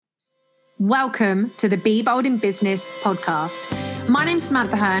Welcome to the Be Bold in Business podcast. My name's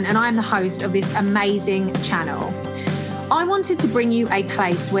Samantha Hearn and I'm the host of this amazing channel. I wanted to bring you a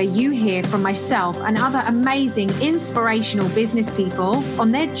place where you hear from myself and other amazing, inspirational business people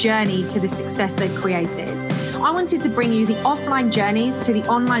on their journey to the success they've created. I wanted to bring you the offline journeys to the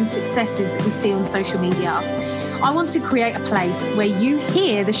online successes that we see on social media. I want to create a place where you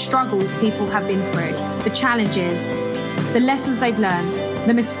hear the struggles people have been through, the challenges, the lessons they've learned,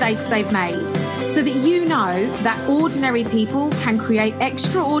 the mistakes they've made, so that you know that ordinary people can create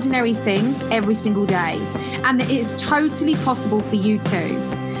extraordinary things every single day, and that it is totally possible for you too.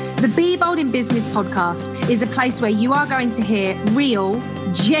 The Be Bold in Business podcast is a place where you are going to hear real,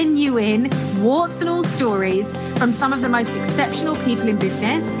 genuine, warts and all stories from some of the most exceptional people in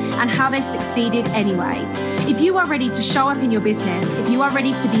business and how they succeeded anyway. If you are ready to show up in your business, if you are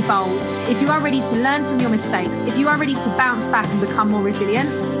ready to be bold, if you are ready to learn from your mistakes, if you are ready to bounce back and become more resilient,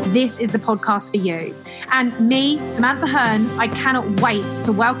 this is the podcast for you. And me, Samantha Hearn, I cannot wait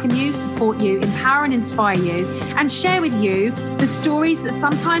to welcome you, support you, empower and inspire you, and share with you the stories that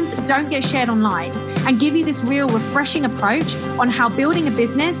sometimes don't get shared online, and give you this real refreshing approach on how building a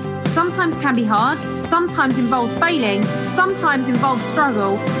business sometimes can be hard, sometimes involves failing, sometimes involves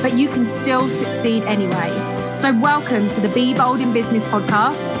struggle, but you can still succeed anyway. So welcome to the Be Bold in Business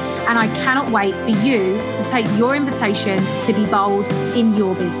podcast, and I cannot wait for you to take your invitation to be bold in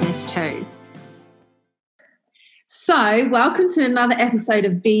your business too. So welcome to another episode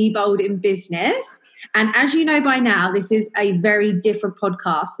of Be Bold in Business. And as you know by now, this is a very different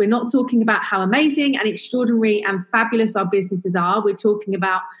podcast. We're not talking about how amazing and extraordinary and fabulous our businesses are. We're talking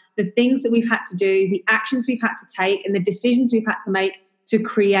about the things that we've had to do, the actions we've had to take, and the decisions we've had to make to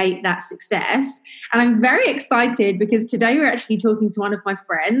create that success. And I'm very excited because today we're actually talking to one of my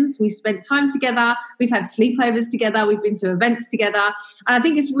friends. We spent time together, we've had sleepovers together, we've been to events together. And I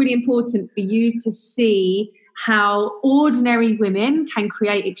think it's really important for you to see how ordinary women can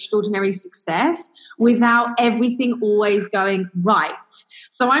create extraordinary success without everything always going right.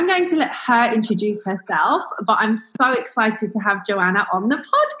 So I'm going to let her introduce herself, but I'm so excited to have Joanna on the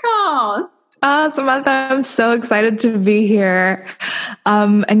podcast. Samantha, I'm so excited to be here.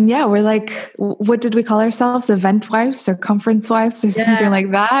 And yeah, we're like, what did we call ourselves? Event wives or conference wives or something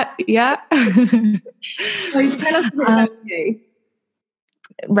like that? Yeah. So tell us a bit about you.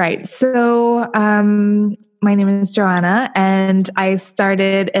 Right. So my name is Joanna, and I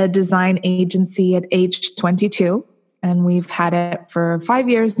started a design agency at age 22. And we've had it for 5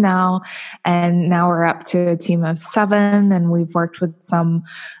 years now. And now we're up to a team of 7. And we've worked with some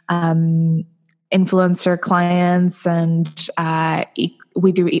influencer clients. And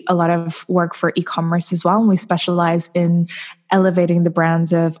we do a lot of work for e-commerce as well. And we specialize in elevating the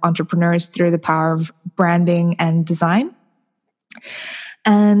brands of entrepreneurs through the power of branding and design.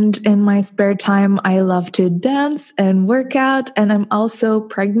 And in my spare time, I love to dance and work out, and I'm also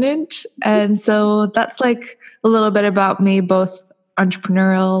pregnant. And so that's like a little bit about me, both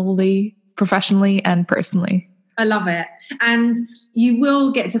entrepreneurially, professionally, and personally. I love it. And you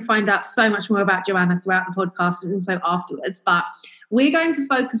will get to find out so much more about Joanna throughout the podcast and also afterwards. But we're going to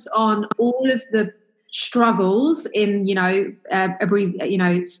focus on all of the struggles in,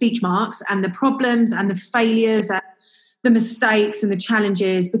 speech marks, and the problems and the failures and the mistakes and the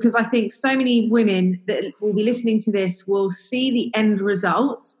challenges, because I think so many women that will be listening to this will see the end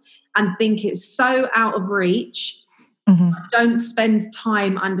result and think it's so out of reach. Mm-hmm. Don't spend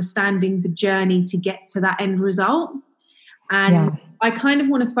time understanding the journey to get to that end result. And I kind of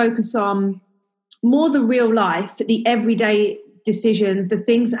want to focus on more the real life, the everyday decisions, the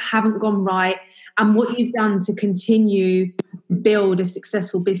things that haven't gone right, and what you've done to continue to build a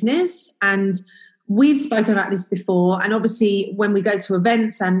successful business. And we've spoken about this before, and obviously when we go to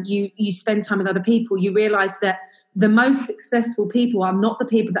events and you spend time with other people, you realize that the most successful people are not the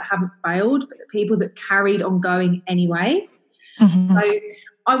people that haven't failed, but the people that carried on going anyway. Mm-hmm. So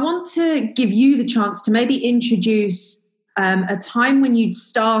I want to give you the chance to maybe introduce a time when you'd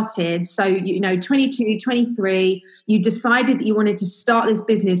started. So, 22, 23, you decided that you wanted to start this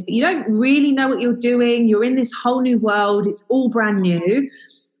business, but you don't really know what you're doing. You're in this whole new world. It's all brand new.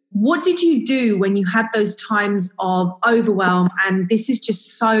 What did you do when you had those times of overwhelm and this is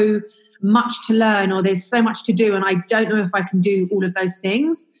just so much to learn, or there's so much to do and I don't know if I can do all of those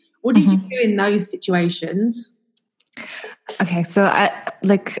things? What did you do in those situations? Okay, so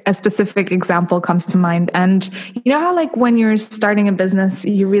a specific example comes to mind. And you know how when you're starting a business,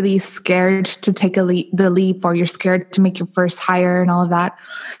 you're really scared to take the leap, or you're scared to make your first hire and all of that.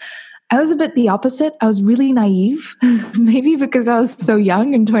 I was a bit the opposite. I was really naive, maybe because I was so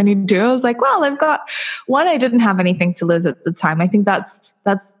young and 22. I was like, well, I've got one, I didn't have anything to lose at the time. I think that's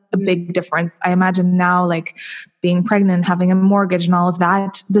a big difference. I imagine now, like being pregnant, having a mortgage and all of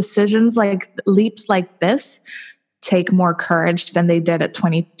that, decisions like leaps like this take more courage than they did at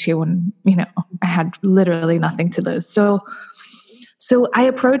 22 when, I had literally nothing to lose. So I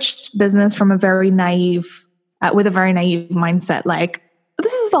approached business from with a very naive mindset. Like,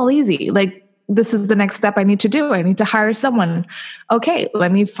 this is all easy. Like, this is the next step I need to do. I need to hire someone. Okay,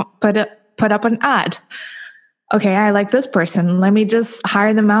 let me put up an ad. Okay, I like this person. Let me just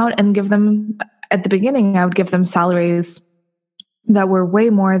hire them out and give them, at the beginning, I would give them salaries that were way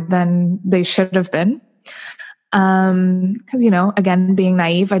more than they should have been. Because, again, being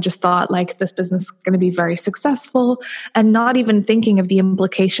naive, I just thought like this business is going to be very successful, and not even thinking of the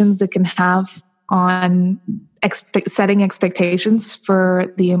implications it can have on setting expectations for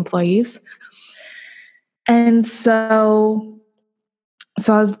the employees. And so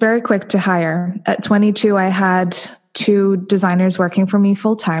I was very quick to hire. At 22, I had 2 designers working for me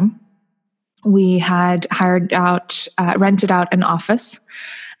full time. We had rented out an office.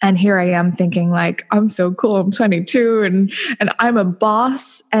 And here I am thinking like, I'm so cool. I'm 22 and I'm a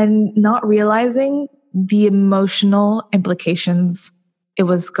boss, and not realizing the emotional implications it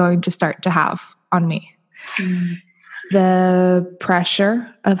was going to start to have on me. The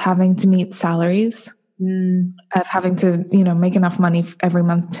pressure of having to meet salaries, of having to, make enough money every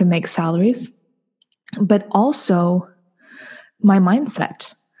month to make salaries, but also my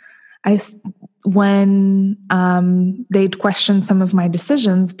mindset. When they'd question some of my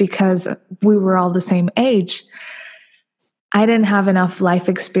decisions, because we were all the same age, I didn't have enough life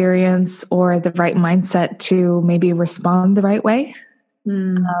experience or the right mindset to maybe respond the right way.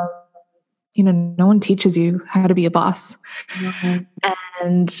 No one teaches you how to be a boss.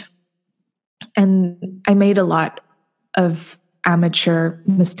 And I made a lot of amateur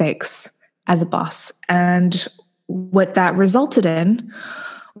mistakes as a boss. And what that resulted in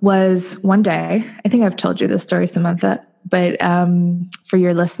was one day, I think I've told you this story, Samantha, but for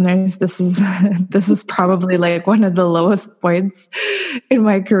your listeners, this is probably like one of the lowest points in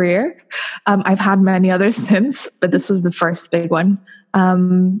my career. I've had many others since, but this was the first big one. I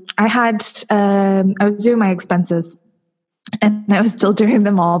was doing my expenses, and I was still doing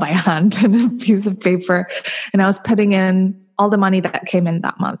them all by hand on a piece of paper, and I was putting in all the money that came in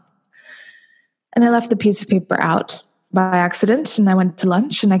that month. And I left the piece of paper out by accident, and I went to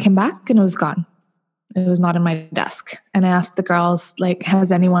lunch, and I came back and it was gone. It was not in my desk. And I asked the girls, like, has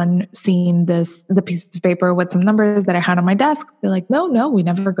anyone seen the piece of paper with some numbers that I had on my desk? They're like, no, we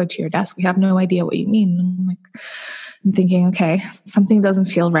never go to your desk. We have no idea what you mean. I'm thinking, okay, something doesn't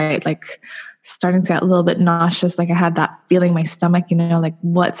feel right. Like, starting to get a little bit nauseous. Like, I had that feeling in my stomach, like,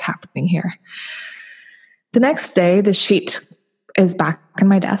 what's happening here? The next day, the sheet is back on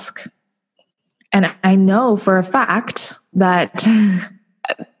my desk. And I know for a fact that,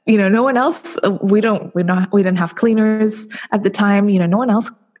 no one else, we didn't have cleaners at the time. No one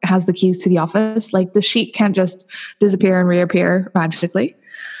else has the keys to the office. Like, the sheet can't just disappear and reappear magically.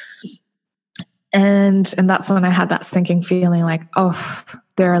 And that's when I had that sinking feeling like, oh,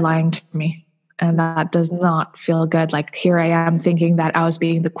 they're lying to me. And that does not feel good. Like, here I am thinking that I was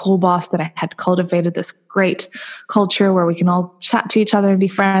being the cool boss, that I had cultivated this great culture where we can all chat to each other and be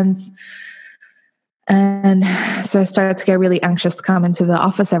friends. And so I started to get really anxious to come into the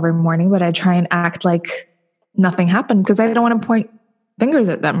office every morning, but I try and act like nothing happened because I don't want to point fingers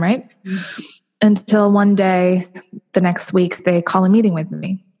at them, right? Mm-hmm. Until one day, the next week, they call a meeting with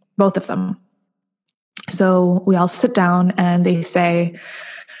me, both of them. So we all sit down and they say,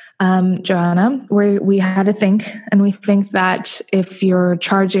 Joanna, we had to think, and we think that if you're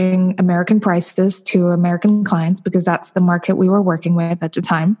charging American prices to American clients, because that's the market we were working with at the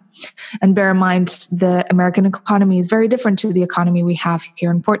time, and bear in mind, the American economy is very different to the economy we have here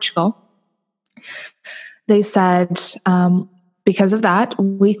in Portugal. They said, because of that,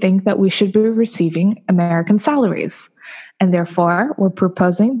 we think that we should be receiving American salaries. And therefore, we're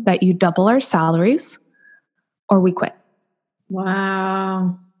proposing that you double our salaries or we quit.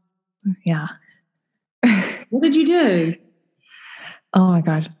 Wow. Yeah. What did you do? Oh my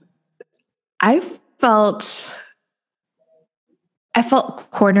God. I felt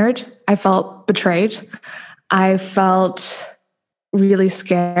cornered. I felt betrayed. I felt really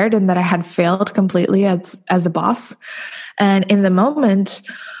scared and that I had failed completely as a boss. And in the moment,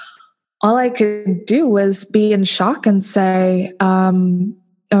 all I could do was be in shock and say,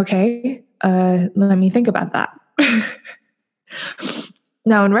 okay, let me think about that.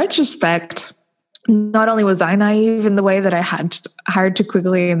 Now, in retrospect, not only was I naive in the way that I had hired too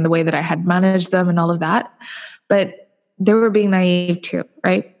quickly and the way that I had managed them and all of that, but they were being naive too,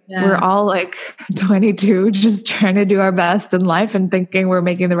 right? Yeah. We're all like 22, just trying to do our best in life and thinking we're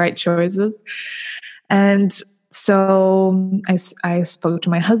making the right choices. And so I spoke to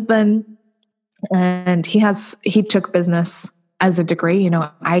my husband, and he took business as a degree.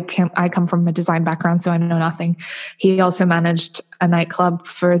 I come from a design background, so I know nothing. He also managed a nightclub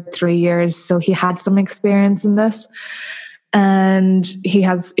for 3 years, so he had some experience in this. And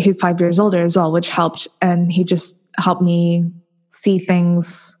he's 5 years older as well, which helped. And he just helped me see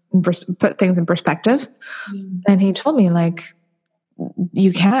things, put things in perspective. And he told me, like,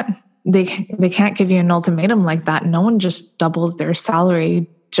 you can't. They can't give you an ultimatum like that. No one just doubles their salary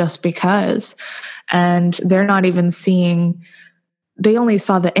just because. And they're not even seeing. They only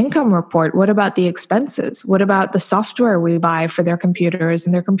saw the income report. What about the expenses? What about the software we buy for their computers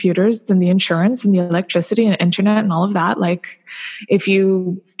and the insurance and the electricity and internet and all of that? Like, if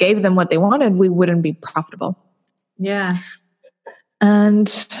you gave them what they wanted, we wouldn't be profitable. Yeah.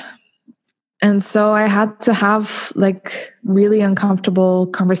 And so I had to have like really uncomfortable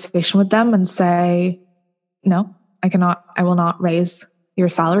conversation with them and say, no, I will not raise your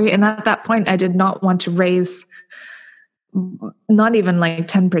salary. And at that point, I did not want to raise not even like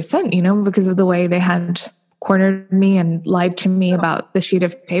 10%, because of the way they had cornered me and lied to me about the sheet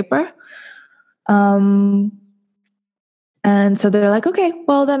of paper. And so they're like, okay,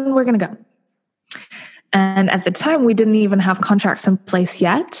 well then we're going to go. And at the time, we didn't even have contracts in place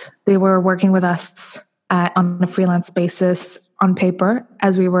yet. They were working with us on a freelance basis on paper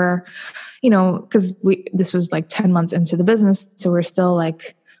as we were, because this was like 10 months into the business. So we're still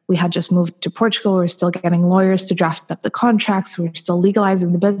like, we had just moved to Portugal. We're still getting lawyers to draft up the contracts. We're still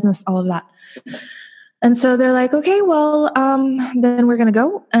legalizing the business, all of that. And so they're like, okay, well, then we're going to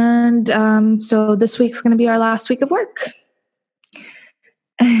go. And so this week's going to be our last week of work.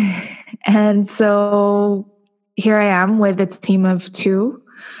 And so here I am with a team of 2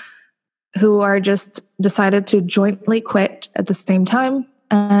 who are just decided to jointly quit at the same time.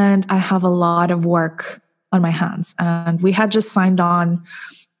 And I have a lot of work on my hands. And we had just signed on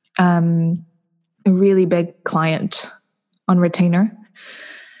a really big client on retainer.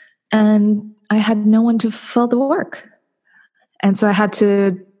 And I had no one to fulfill the work. And so I had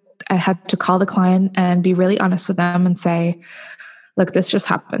to call the client and be really honest with them and say, look, this just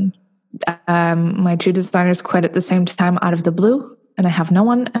happened. My 2 designers quit at the same time out of the blue, and I have no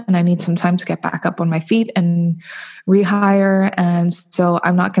one, and I need some time to get back up on my feet and rehire. And so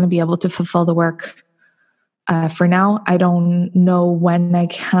I'm not going to be able to fulfill the work for now. I don't know when I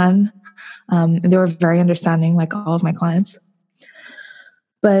can. They were very understanding, like all of my clients.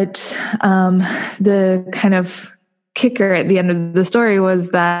 But the kind of kicker at the end of the story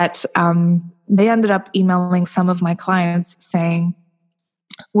was that they ended up emailing some of my clients saying,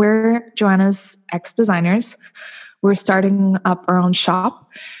 we're Joanna's ex-designers. We're starting up our own shop,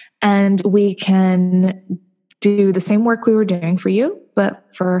 and we can do the same work we were doing for you, but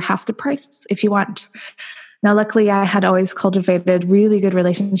for half the price if you want. Now, luckily, I had always cultivated really good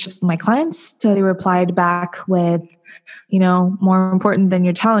relationships with my clients. So they replied back with, more important than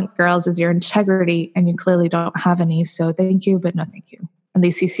your talent, girls, is your integrity, and you clearly don't have any. So thank you, but no thank you. And they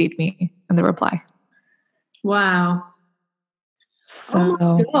CC'd me in the reply. Wow. So,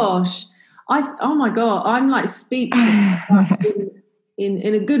 oh my gosh. Oh my God. I'm like speechless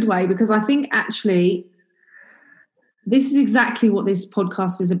in a good way, because I think actually this is exactly what this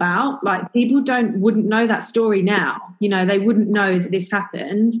podcast is about. Like, people wouldn't know that story now. They wouldn't know that this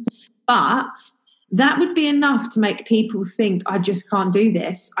happened, but that would be enough to make people think, I just can't do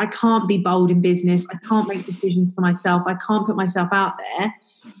this. I can't be bold in business. I can't make decisions for myself. I can't put myself out there.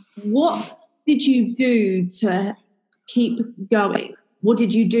 What did you do to keep going? What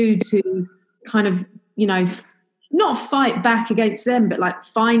did you do to kind of, not fight back against them, but like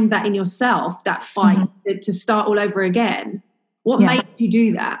find that in yourself, that fight to start all over again? What made you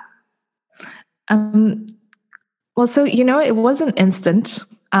do that? Well, so, it wasn't instant.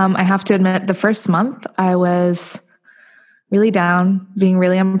 I have to admit, the first month I was really down, being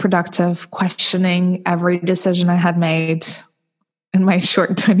really unproductive, questioning every decision I had made in my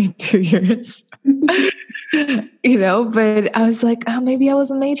short 22 years. But I was like, maybe I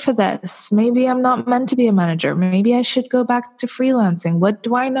wasn't made for this. Maybe I'm not meant to be a manager. Maybe I should go back to freelancing. What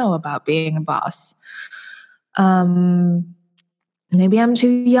do I know about being a boss? Maybe I'm too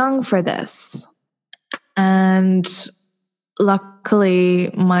young for this. And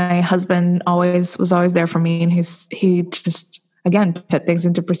luckily, my husband was always there for me. And he just, again, put things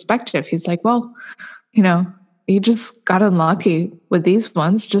into perspective. He's like, well, You just got unlucky with these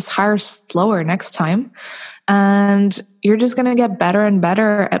ones. Just hire slower next time. And you're just going to get better and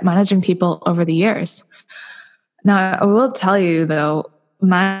better at managing people over the years. Now, I will tell you though,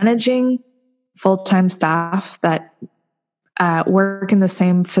 managing full-time staff that work in the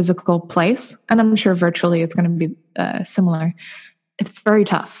same physical place, and I'm sure virtually it's going to be similar, it's very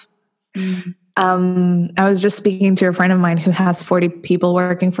tough. I was just speaking to a friend of mine who has 40 people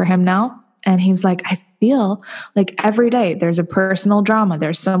working for him now. And he's like, I feel like every day there's a personal drama.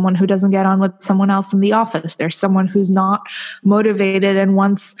 There's someone who doesn't get on with someone else in the office. There's someone who's not motivated and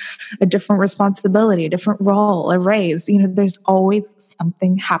wants a different responsibility, a different role, a raise. There's always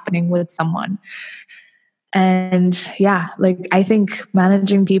something happening with someone. And yeah, like I think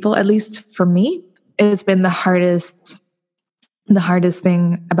managing people, at least for me, it's been the hardest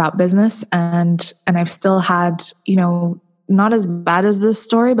thing about business. And I've still had, not as bad as this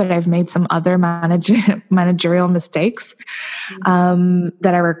story, but I've made some other managerial mistakes that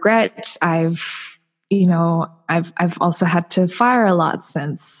I regret. I've also had to fire a lot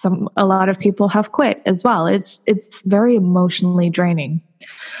since a lot of people have quit as well. It's very emotionally draining.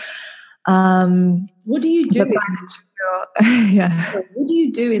 What do you do? Yeah. What do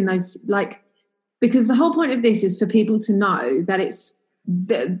you do in those, because the whole point of this is for people to know that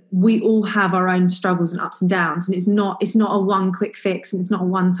that we all have our own struggles and ups and downs, and it's not a one quick fix, and it's not a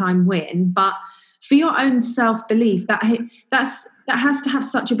one-time win. But for your own self-belief, that has to have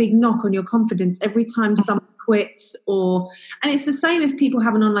such a big knock on your confidence every time someone quits. And it's the same if people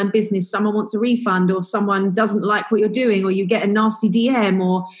have an online business, someone wants a refund, or someone doesn't like what you're doing, or you get a nasty DM,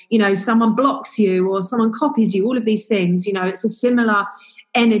 or someone blocks you, or someone copies you. All of these things, it's a similar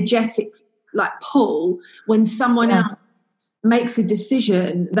energetic pull when someone else makes a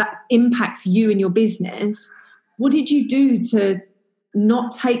decision that impacts you and your business. What did you do to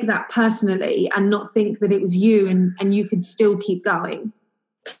not take that personally and not think that it was you and you could still keep going?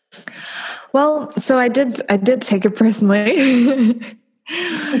 Well, so I did take it personally.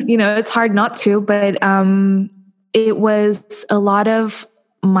 It's hard not to, but it was a lot of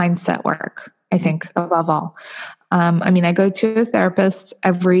mindset work, I think, above all. I go to a therapist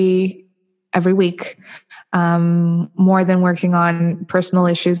every week. More than working on personal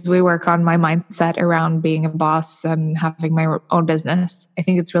issues, we work on my mindset around being a boss and having my own business. I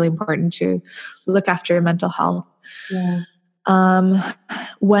think it's really important to look after your mental health. Yeah.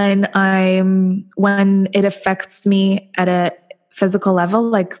 When it affects me at a physical level,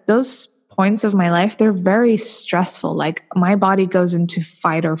 like those points of my life, they're very stressful. Like my body goes into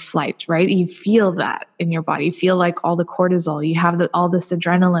fight or flight, right? You feel that in your body. You feel like all the cortisol, you have all this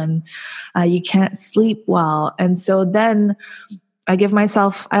adrenaline, you can't sleep well. And so then I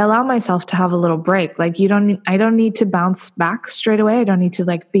allow myself to have a little break. Like I don't need to bounce back straight away. I don't need to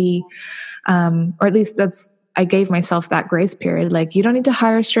be, or at least I gave myself that grace period. Like you don't need to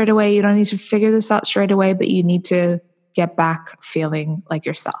hire straight away. You don't need to figure this out straight away, but you need to get back feeling like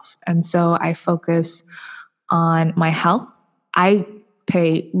yourself. And so I focus on my health. I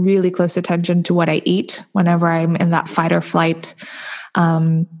pay really close attention to what I eat whenever I'm in that fight or flight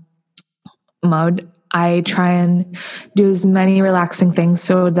mode. I try and do as many relaxing things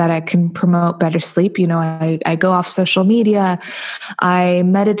so that I can promote better sleep. I go off social media, I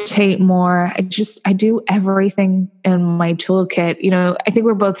meditate more. I do everything in my toolkit. I think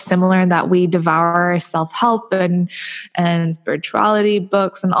we're both similar in that we devour self-help and spirituality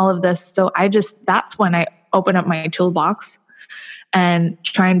books and all of this. So that's when I open up my toolbox and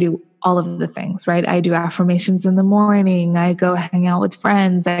try and do all of the things, right? I do affirmations in the morning. I go hang out with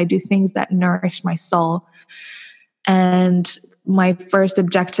friends. I do things that nourish my soul. And my first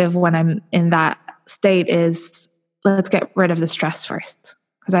objective when I'm in that state is let's get rid of the stress first.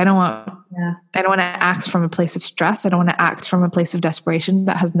 Because I don't want to act from a place of stress. I don't want to act from a place of desperation.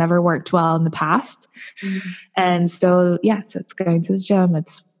 That has never worked well in the past. Mm-hmm. And so it's going to the gym,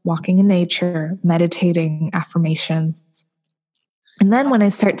 it's walking in nature, meditating, affirmations. And then when I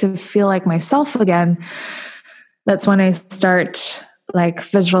start to feel like myself again, that's when I start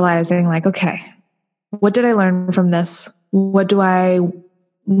visualizing okay, what did I learn from this? What do I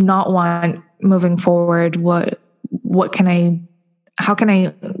not want moving forward? How can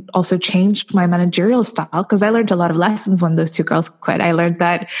I also change my managerial style? Because I learned a lot of lessons when those two girls quit. I learned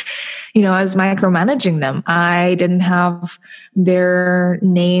that, I was micromanaging them. I didn't have their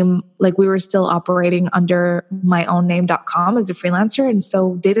name. We were still operating under my own name.com as a freelancer. And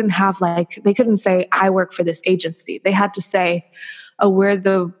so they didn't have they couldn't say, I work for this agency. They had to say, oh, we're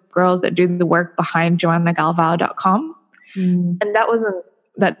the girls that do the work behind joannagalvao.com. And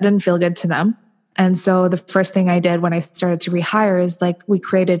that didn't feel good to them. And so the first thing I did when I started to rehire is like we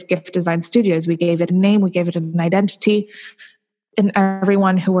created Gift Design Studios. We gave it a name, we gave it an identity, and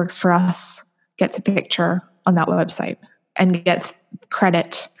everyone who works for us gets a picture on that website and gets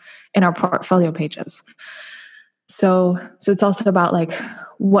credit in our portfolio pages. So it's also about like,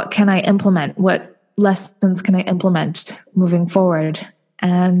 what can I implement? What lessons can I implement moving forward?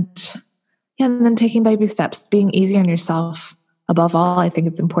 And then taking baby steps, being easy on yourself. Above all, I think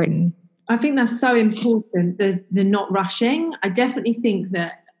it's important. I think that's so important, the not rushing. I definitely think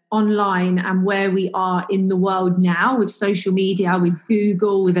that online and where we are in the world now with social media, with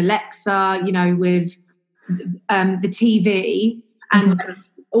Google, with Alexa, with the TV and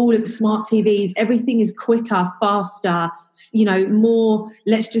all of the smart TVs, everything is quicker, faster, more,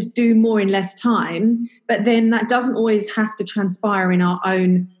 let's just do more in less time. But then that doesn't always have to transpire in our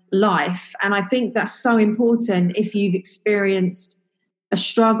own life. And I think that's so important. If you've experienced a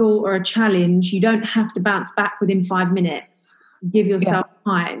struggle or a challenge, you don't have to bounce back within 5 minutes. Give yourself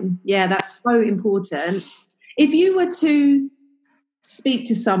time. Yeah, that's so important. If you were to speak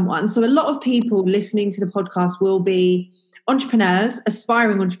to someone, so a lot of people listening to the podcast will be entrepreneurs,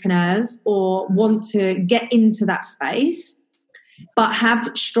 aspiring entrepreneurs, or want to get into that space, but have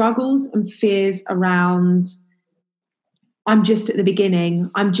struggles and fears around, I'm just at the beginning,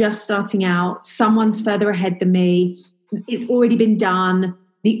 I'm just starting out, someone's further ahead than me, it's already been done,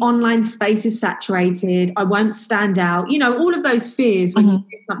 the online space is saturated, I won't stand out, all of those fears when you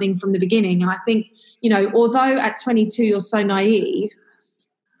do something from the beginning. And I think, although at 22 you're so naive,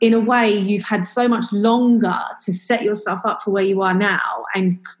 in a way you've had so much longer to set yourself up for where you are now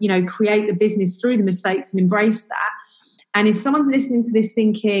and, create the business through the mistakes and embrace that. And if someone's listening to this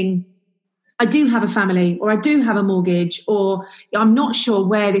thinking, I do have a family, or I do have a mortgage, or I'm not sure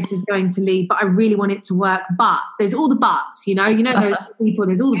where this is going to lead, but I really want it to work. But there's all the buts, those people,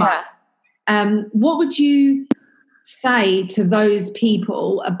 there's all the buts. What would you say to those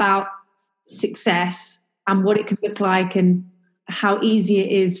people about success and what it could look like and how easy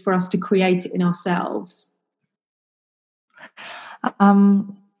it is for us to create it in ourselves?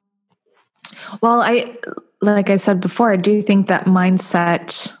 Well, like I said before, I do think that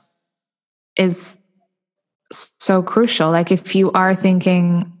mindset is so crucial. Like if you are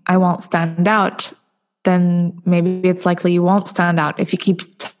thinking, I won't stand out, then maybe it's likely you won't stand out if you keep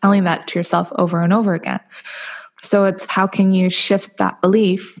telling that to yourself over and over again. So it's how can you shift that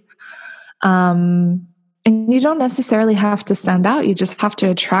belief? And you don't necessarily have to stand out. You just have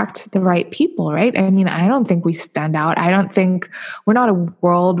to attract the right people, right? I mean, I don't think we stand out. I don't think we're not a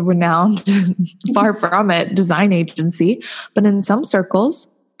world-renowned, far from it, design agency. But in some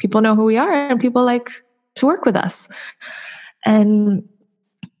circles, people know who we are and people like to work with us. And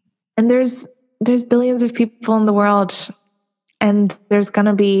there's billions of people in the world, and there's going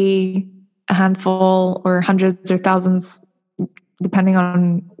to be a handful or hundreds or thousands, depending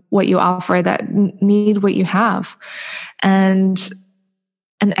on what you offer, that need what you have. And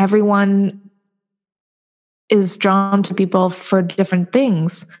everyone is drawn to people for different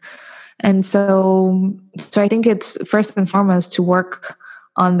things. And so I think it's first and foremost to work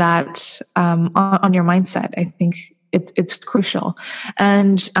on that, on your mindset. I think it's crucial.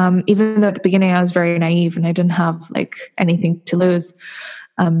 And even though at the beginning I was very naive and I didn't have like anything to lose,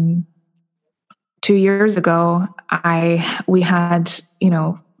 2 years ago, we had,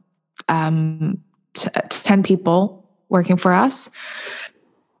 10 people working for us.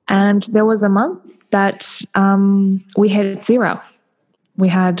 And there was a month that we hit zero. We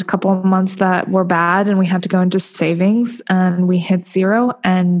had a couple of months that were bad and we had to go into savings and we hit zero.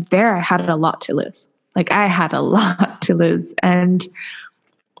 And there I had a lot to lose. Like I had a lot to lose. And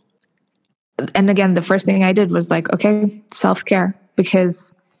again, the first thing I did was like, okay, self-care,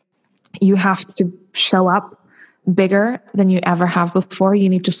 because you have to show up bigger than you ever have before. You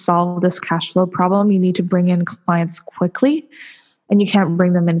need to solve this cash flow problem. You need to bring in clients quickly, and you can't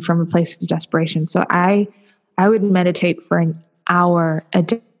bring them in from a place of desperation. So I would meditate for an hour a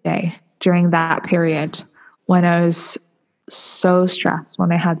day during that period when I was so stressed,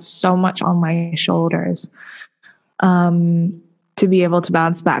 when I had so much on my shoulders, to be able to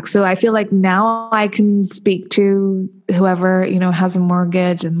bounce back. So I feel like now I can speak to whoever, has a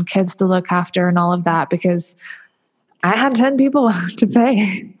mortgage and kids to look after and all of that, because I had 10 people to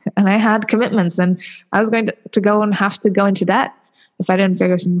pay and I had commitments, and I was going to go and have to go into debt if I didn't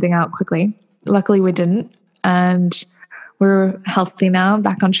figure something out quickly. Luckily we didn't. And we're healthy now,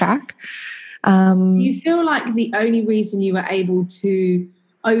 back on track. You feel like the only reason you were able to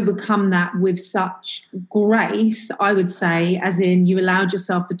overcome that with such grace, I would say, as in you allowed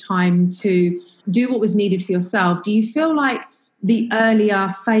yourself the time to do what was needed for yourself. Do you feel like the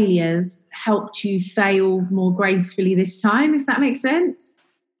earlier failures helped you fail more gracefully this time, if that makes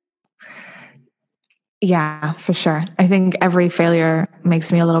sense? Yeah, for sure. I think every failure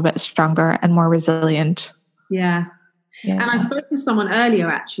makes me a little bit stronger and more resilient. Yeah. And I spoke to someone earlier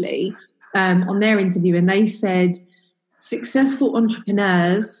actually on their interview, and they said successful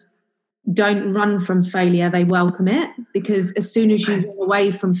entrepreneurs don't run from failure, they welcome it, because as soon as you run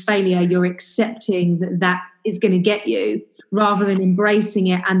away from failure, you're accepting that that is going to get you, rather than embracing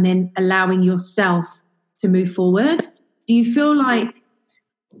it and then allowing yourself to move forward. Do you feel like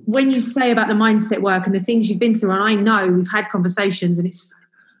when you say about the mindset work and the things you've been through, and I know we've had conversations and it's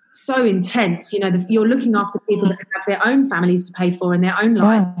so intense, you know, you're looking after people that have their own families to pay for and their own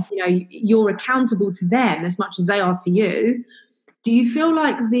lives, you know, you're accountable to them as much as they are to you. Do you feel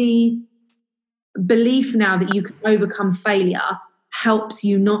like the belief now that you can overcome failure helps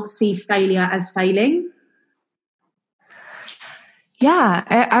you not see failure as failing? Yeah,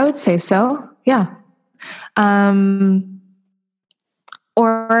 I would say so. Yeah.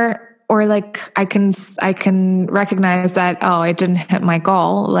 Or like I can recognize that, oh, I didn't hit my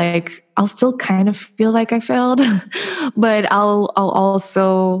goal. Like I'll still kind of feel like I failed, but I'll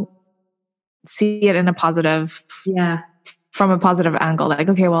also see it in a positive, from a positive angle. Like,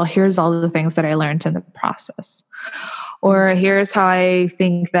 okay, well, here's all the things that I learned in the process, or here's how I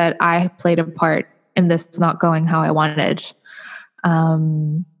think that I played a part in this not going how I wanted.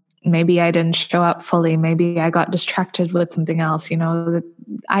 Maybe I didn't show up fully. Maybe I got distracted with something else, you know.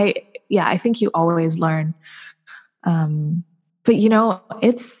 I think you always learn. But you know,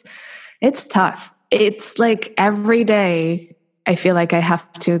 it's tough. It's like every day I feel like I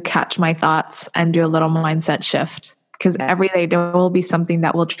have to catch my thoughts and do a little mindset shift, because every day there will be something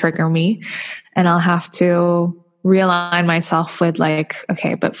that will trigger me and I'll have to realign myself with like,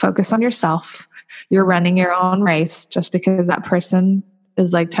 okay, but focus on yourself. You're running your own race. Just because that person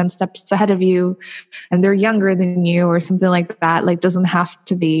is like 10 steps ahead of you and they're younger than you or something like that, like doesn't have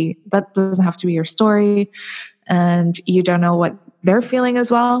to be your story, and you don't know what they're feeling as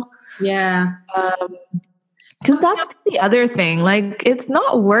well. Yeah. Because that's the other thing. Like, it's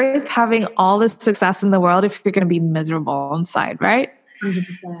not worth having all the success in the world if you're going to be miserable inside, right?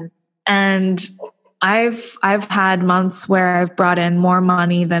 100%. And I've had months where I've brought in more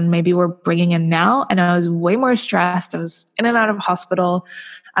money than maybe we're bringing in now, and I was way more stressed. I was in and out of hospital.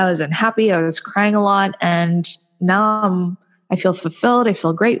 I was unhappy. I was crying a lot, and now I feel fulfilled. I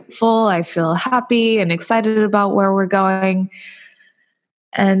feel grateful. I feel happy and excited about where we're going.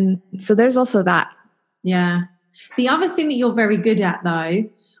 And so there's also that. Yeah. The other thing that you're very good at, though,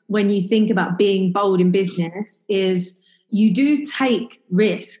 when you think about being bold in business, is you do take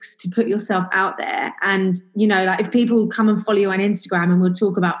risks to put yourself out there. And, you know, like if people come and follow you on Instagram, and we'll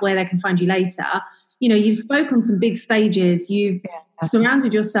talk about where they can find you later, you know, you've spoken on some big stages. You've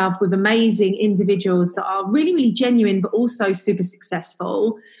surrounded yourself with amazing individuals that are really, really genuine, but also super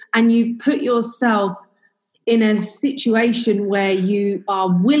successful. And you've put yourself in a situation where you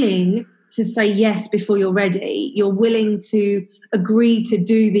are willing to say yes before you're ready. You're willing to agree to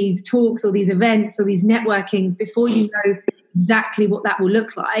do these talks or these events or these networkings before you know exactly what that will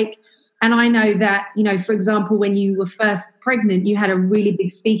look like. And I know that, you know, for example, when you were first pregnant, you had a really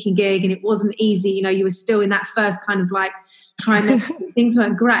big speaking gig and it wasn't easy. You know, you were still in that first kind of like trying to, things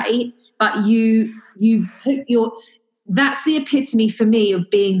weren't great, but you put that's the epitome for me of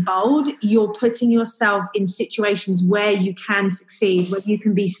being bold. You're putting yourself in situations where you can succeed, where you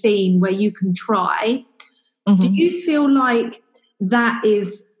can be seen, where you can try. Mm-hmm. Do you feel like that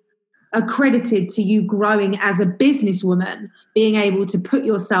is accredited to you growing as a businesswoman, being able to put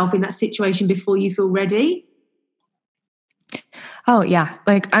yourself in that situation before you feel ready? Oh yeah.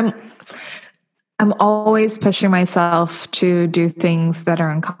 Like I'm always pushing myself to do things that are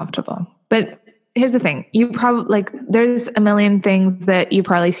uncomfortable. But here's the thing. You probably like, there's a million things that you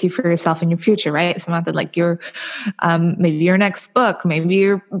probably see for yourself in your future, right? Samantha, like maybe your next book, maybe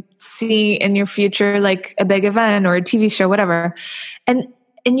you see in your future, like a big event or a TV show, whatever. And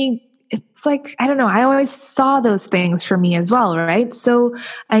it's like, I don't know, I always saw those things for me as well, right? So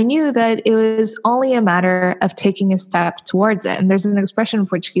I knew that it was only a matter of taking a step towards it. And there's an expression in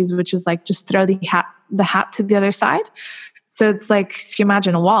Portuguese, which is like, just throw the hat to the other side. So it's like, if you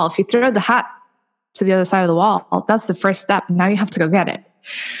imagine a wall, if you throw the hat to the other side of the wall, that's the first step. Now you have to go get it.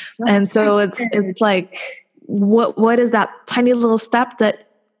 And so it's like, what is that tiny little step that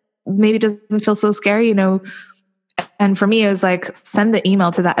maybe doesn't feel so scary, you know? And for me, it was like, send the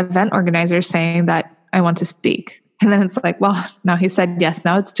email to that event organizer saying that I want to speak. And then it's like, well, now he said yes.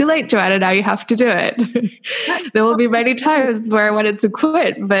 Now it's too late, Joanna. Now you have to do it. There will be many times where I wanted to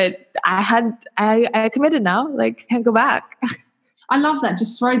quit, but I committed now. Like, can't go back. I love that.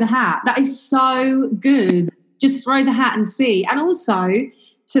 Just throw the hat. That is so good. Just throw the hat and see. And also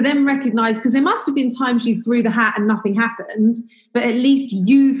to then recognize, because there must have been times you threw the hat and nothing happened, but at least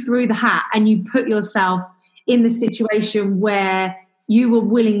you threw the hat and you put yourself in the situation where you were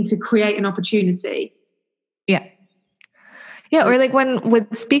willing to create an opportunity. Yeah. Yeah. Or like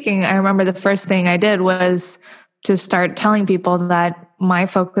with speaking, I remember the first thing I did was to start telling people that my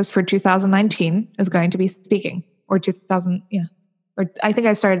focus for 2019 is going to be speaking, or 2000. Yeah. Or I think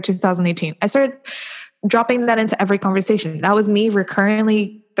I started 2018. I started dropping that into every conversation. That was me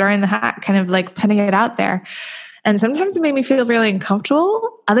recurrently throwing the hat, kind of like putting it out there. And sometimes it made me feel really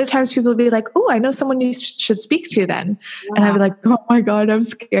uncomfortable. Other times people would be like, oh, I know someone you should speak to then. Wow. And I'd be like, oh my God, I'm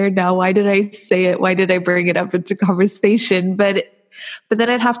scared now. Why did I say it? Why did I bring it up into conversation? But then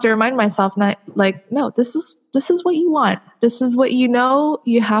I'd have to remind myself, not like, no, this is what you want. This is what you know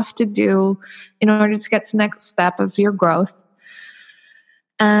you have to do in order to get to the next step of your growth.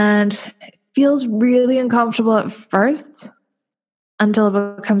 And it feels really uncomfortable at first until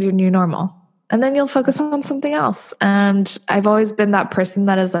it becomes your new normal. And then you'll focus on something else. And I've always been that person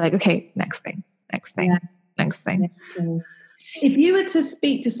that is like, okay, next thing. If you were to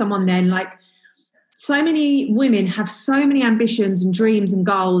speak to someone then, like, so many women have so many ambitions and dreams and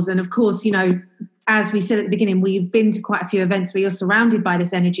goals. And of course, you know, as we said at the beginning, we've been to quite a few events where you're surrounded by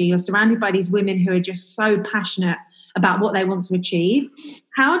this energy. You're surrounded by these women who are just so passionate about what they want to achieve.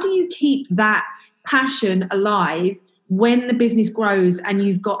 How do you keep that passion alive when the business grows and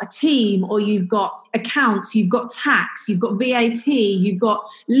you've got a team, or you've got accounts, you've got tax, you've got VAT, you've got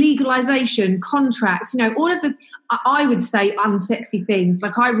legalization, contracts, you know, all of the, I would say, unsexy things.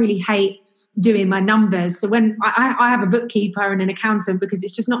 Like, I really hate doing my numbers. So when I have a bookkeeper and an accountant, because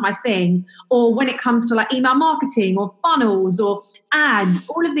it's just not my thing. Or when it comes to like email marketing or funnels or ads,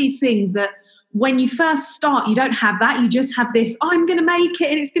 all of these things that when you first start, you don't have that. You just have this, I'm going to make it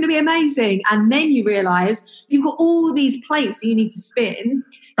and it's going to be amazing. And then you realize you've got all these plates that you need to spin.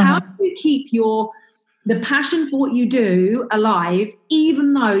 How do you keep the passion for what you do alive,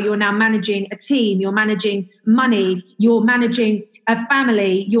 even though you're now managing a team, you're managing money, you're managing a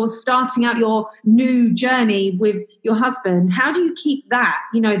family, you're starting out your new journey with your husband? How do you keep that,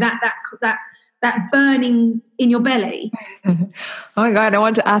 you know, that burning in your belly? Oh my God, I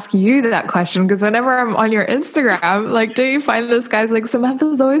want to ask you that question, because whenever I'm on your Instagram, like, do you find this guy's like,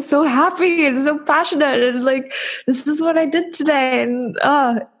 Samantha's always so happy and so passionate and like, this is what I did today. And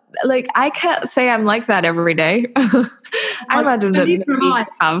like, I can't say I'm like that every day. I imagine that you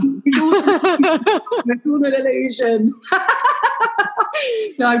have. It's all an illusion.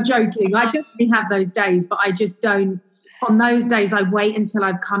 No, I'm joking. I definitely have those days, but I just don't. On those days, I wait until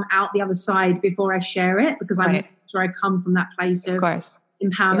I've come out the other side before I share it, because I'm sure I come from that place of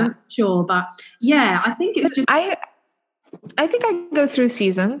empowerment. Yeah. Sure. But yeah, I think it's just... I think I go through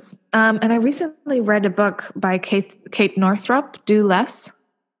seasons. And I recently read a book by Kate Northrup, Do Less.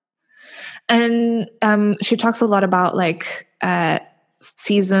 And she talks a lot about like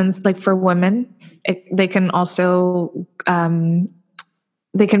seasons, like for women, they can also...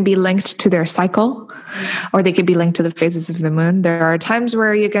 they can be linked to their cycle, or they could be linked to the phases of the moon. There are times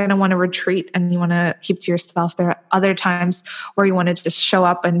where you're going to want to retreat and you want to keep to yourself. There are other times where you want to just show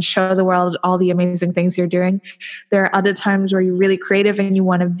up and show the world all the amazing things you're doing. There are other times where you're really creative and you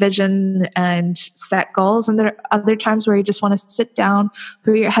want to vision and set goals. And there are other times where you just want to sit down,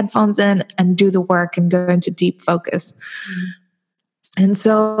 put your headphones in and do the work and go into deep focus. And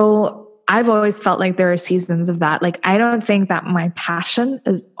so I've always felt like there are seasons of that. Like, I don't think that my passion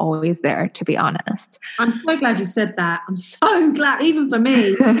is always there, to be honest. I'm so glad you said that. I'm so glad, even for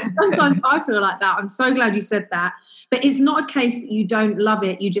me. Sometimes I feel like that. I'm so glad you said that. But it's not a case that you don't love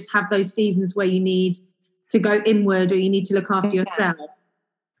it. You just have those seasons where you need to go inward, or you need to look after yourself.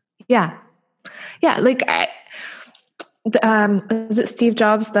 Yeah. Yeah. Like, is it Steve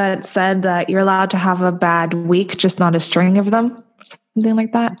Jobs that said that you're allowed to have a bad week, just not a string of them? Something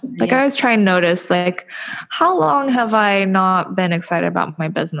like that. Like, I always try and notice, like, how long have I not been excited about my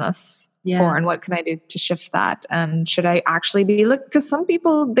business for, and what can I do to shift that? And should I actually be because some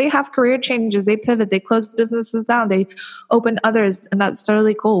people, they have career changes, they pivot, they close businesses down, they open others, and that's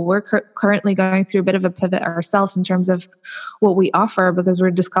totally cool. We're currently going through a bit of a pivot ourselves in terms of what we offer, because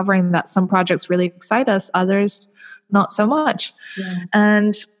we're discovering that some projects really excite us, others not so much.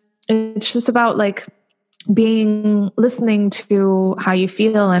 And it's just about like listening to how you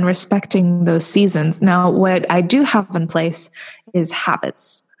feel and respecting those seasons. Now, what I do have in place is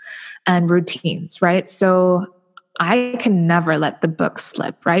habits and routines, right? So I can never let the books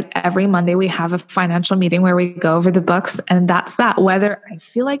slip, right? Every Monday we have a financial meeting where we go over the books, and that's that. Whether I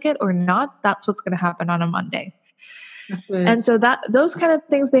feel like it or not, that's what's going to happen on a Monday. And so those kind of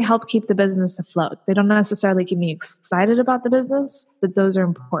things, they help keep the business afloat. They don't necessarily keep me excited about the business, but those are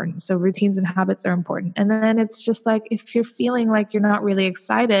important. So routines and habits are important. And then it's just like, if you're feeling like you're not really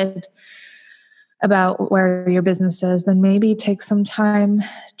excited about where your business is, then maybe take some time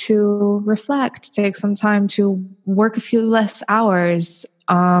to reflect, take some time to work a few less hours.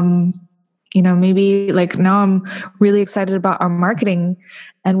 Maybe like now I'm really excited about our marketing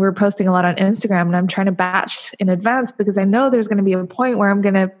and we're posting a lot on Instagram, and I'm trying to batch in advance because I know there's going to be a point where I'm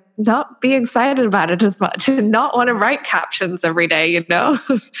going to not be excited about it as much and not want to write captions every day,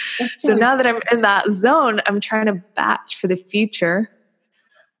 So now that I'm in that zone, I'm trying to batch for the future.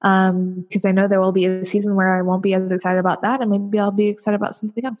 Because I know there will be a season where I won't be as excited about that, and maybe I'll be excited about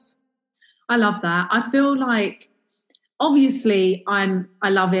something else. I love that. I feel like, obviously, I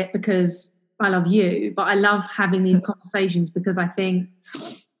love it because I love you, but I love having these conversations because I think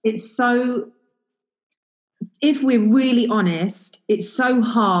it's so, if we're really honest, it's so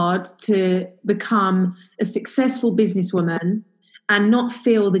hard to become a successful businesswoman and not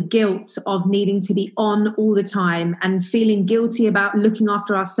feel the guilt of needing to be on all the time and feeling guilty about looking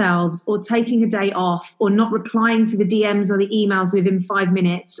after ourselves or taking a day off or not replying to the DMs or the emails within 5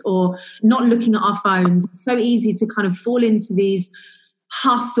 minutes or not looking at our phones. It's so easy to kind of fall into these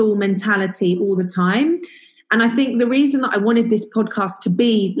hustle mentality all the time. And I think the reason that I wanted this podcast to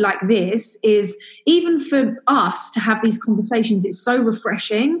be like this is even for us to have these conversations, it's so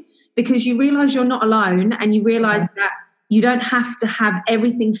refreshing because you realize you're not alone and you realize that you don't have to have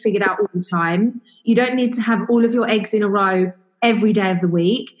everything figured out all the time. You don't need to have all of your eggs in a row every day of the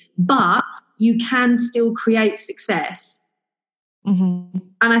week, but you can still create success. Mm-hmm.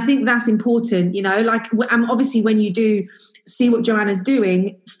 And I think that's important, and obviously when you do see what Joanna's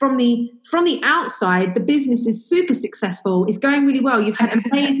doing from the outside, the business is super successful. It's going really well. You've had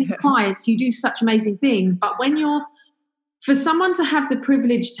amazing clients. You do such amazing things. But when for someone to have the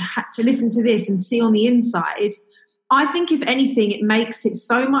privilege to listen to this and see on the inside, I think if anything, it makes it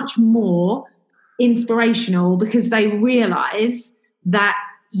so much more inspirational because they realize that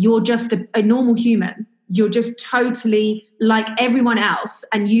you're just a normal human. You're just totally like everyone else.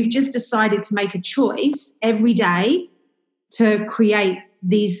 And you've just decided to make a choice every day to create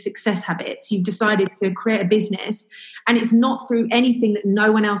these success habits. You've decided to create a business, and it's not through anything that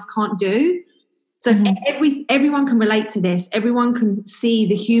no one else can't do. So everyone can relate to this. Everyone can see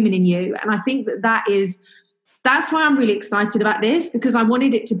the human in you. And I think that's why I'm really excited about this, because I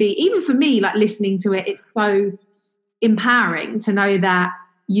wanted it to be, even for me, like listening to it, it's so empowering to know that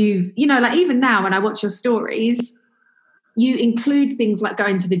you've, like even now when I watch your stories, you include things like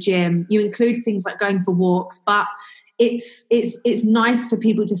going to the gym, you include things like going for walks, but it's nice for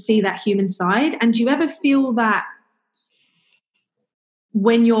people to see that human side. And do you ever feel that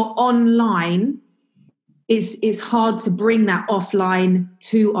when you're online, it's hard to bring that offline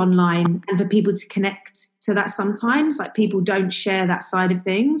to online and for people to connect to that sometimes? Like people don't share that side of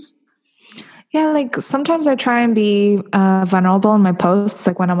things. Yeah, like sometimes I try and be vulnerable in my posts,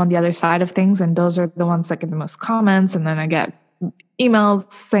 like when I'm on the other side of things, and those are the ones that get the most comments, and then I get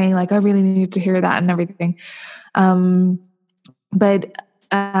emails saying like, I really need to hear that and everything. But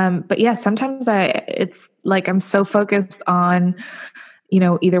yeah, sometimes it's like I'm so focused on,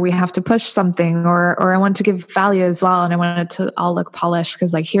 either we have to push something or I want to give value as well, and I want it to all look polished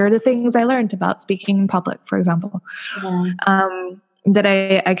because like here are the things I learned about speaking in public, for example. Yeah. That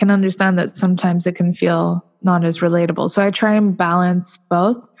I can understand that sometimes it can feel not as relatable. So I try and balance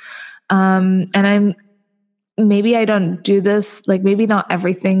both. And maybe I don't do this, like maybe not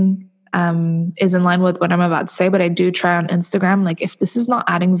everything is in line with what I'm about to say, but I do try on Instagram. Like if this is not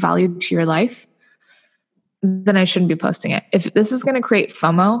adding value to your life, then I shouldn't be posting it. If this is going to create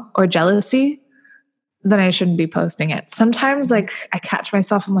FOMO or jealousy, then I shouldn't be posting it. Sometimes like I catch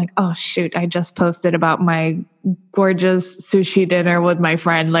myself, I'm like, oh shoot, I just posted about my gorgeous sushi dinner with my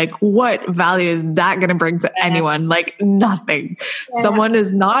friend. Like what value is that going to bring to anyone? Like nothing. Yeah. Someone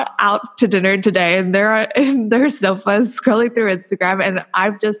is not out to dinner today and they're in their sofa scrolling through Instagram, and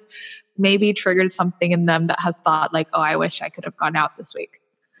I've just maybe triggered something in them that has thought like, oh, I wish I could have gone out this week.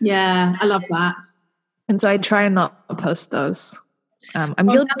 Yeah, I love that. And so I try and not post those. I'm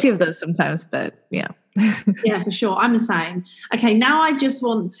guilty of those sometimes, but yeah. Yeah, for sure. I'm the same. Okay, now I just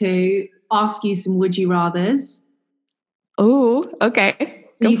want to ask you some would you rathers. Oh, okay.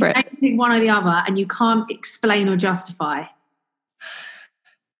 So you can pick one or the other and you can't explain or justify.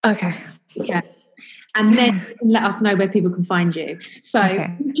 Okay. Okay. And then you can let us know where people can find you. So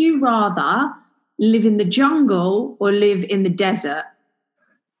would you rather live in the jungle or live in the desert?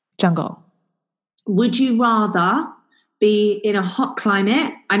 Jungle. Would you rather be in a hot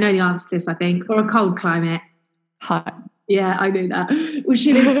climate? I know the answer to this, I think, or a cold climate? Hot. Yeah, I knew that. Well,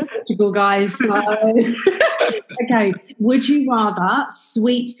 she lives in Portugal, guys. So. Okay. Would you rather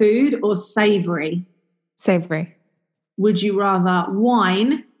sweet food or savoury? Savoury. Would you rather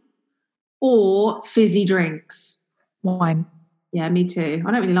wine or fizzy drinks? Wine. Yeah, me too.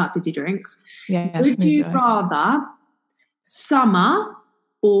 I don't really like fizzy drinks. Yeah. Would you rather summer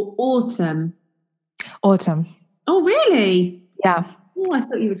or autumn? Autumn. Oh, really? Yeah. Oh, I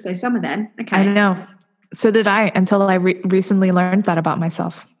thought you would say summer then. Okay. I know. So did I, until I recently learned that about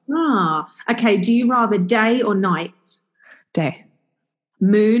myself. Okay. Do you rather day or night? Day.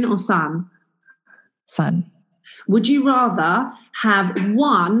 Moon or sun? Sun. Would you rather have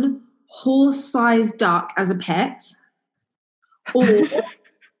one horse-sized duck as a pet or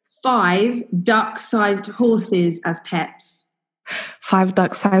 5 duck-sized horses as pets? 5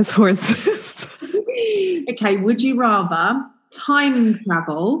 duck-sized horses. Okay. Would you rather time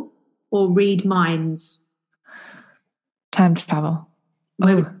travel or read minds? Time travel.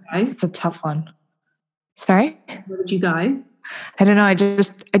 Where would you go? It's a tough one. Sorry? Where would you go? I don't know. I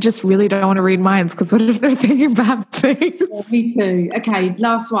just really don't want to read minds because what if they're thinking bad things? Yeah, me too. Okay,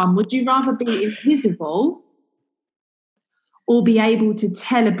 last one. Would you rather be invisible or be able to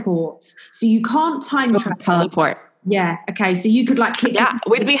teleport? So you can't time travel. Teleport. Yeah. Okay. So you could like click. Yeah,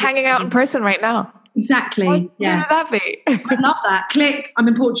 we'd be hanging out in person right now. Exactly. What Yeah. would that be? I love that. Click. I'm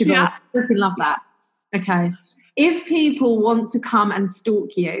in Portugal. Yeah. I freaking love that. Okay. If people want to come and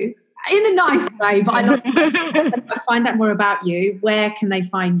stalk you in a nice way, but I love to find out more about you, where can they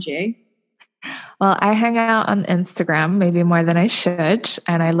find you? Well, I hang out on Instagram maybe more than I should,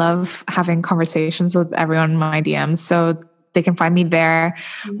 and I love having conversations with everyone in my DMs. So they can find me there.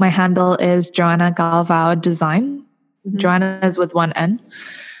 Mm-hmm. My handle is Joanna Galvao Design. Mm-hmm. Joanna is with 1 N.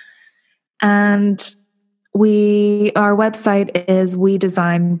 And our website is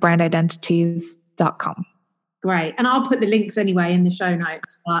wedesignbrandidentities.com. Great. And I'll put the links anyway in the show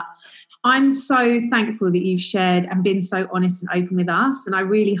notes. But I'm so thankful that you've shared and been so honest and open with us. And I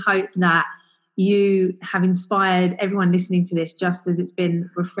really hope that you have inspired everyone listening to this just as it's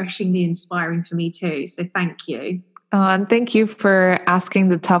been refreshingly inspiring for me too. So thank you. And thank you for asking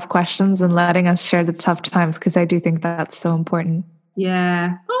the tough questions and letting us share the tough times, because I do think that's so important.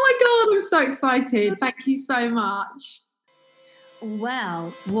 Yeah. Oh my God, I'm so excited. Thank you so much.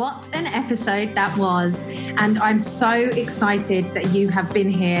 Well, what an episode that was. And I'm so excited that you have been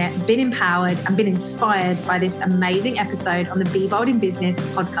here, been empowered and been inspired by this amazing episode on the Be Bold in Business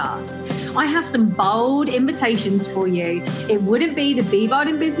podcast. I have some bold invitations for you. It wouldn't be the Be Bold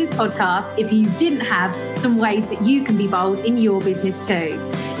in Business podcast if you didn't have some ways that you can be bold in your business too.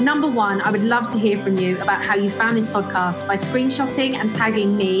 Number 1, I would love to hear from you about how you found this podcast by screenshotting and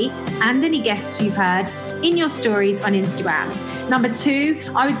tagging me and any guests you've heard in your stories on Instagram. Number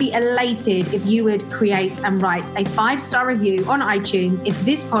 2, I would be elated if you would create and write a 5-star review on iTunes if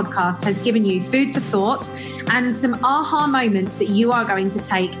this podcast has given you food for thought and some aha moments that you are going to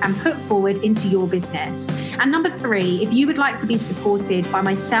take and put forward into your business. And number 3, if you would like to be supported by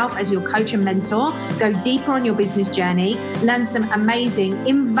myself as your coach and mentor, go deeper on your business journey, learn some amazing,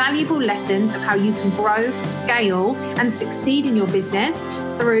 invaluable lessons of how you can grow, scale, and succeed in your business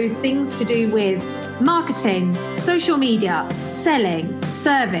through things to do with marketing, social media, selling,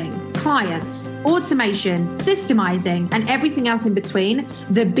 serving, clients, automation, systemizing, and everything else in between,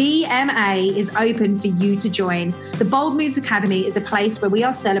 the BMA is open for you to join. The Bold Moves Academy is a place where we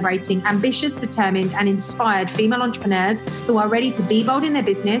are celebrating ambitious, determined, and inspired female entrepreneurs who are ready to be bold in their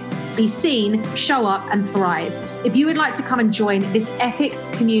business, be seen, show up, and thrive. If you would like to come and join this epic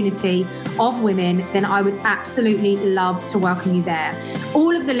community of women, then I would absolutely love to welcome you there.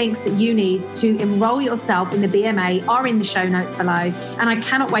 All of the links that you need to enroll yourself in the BMA are in the show notes below, and I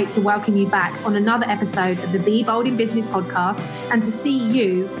cannot wait to welcome you back on another episode of the Be Bold in Business podcast and to see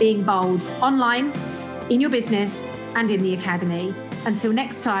you being bold online, in your business, and in the academy. Until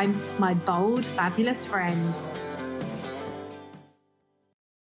next time, my bold, fabulous friend.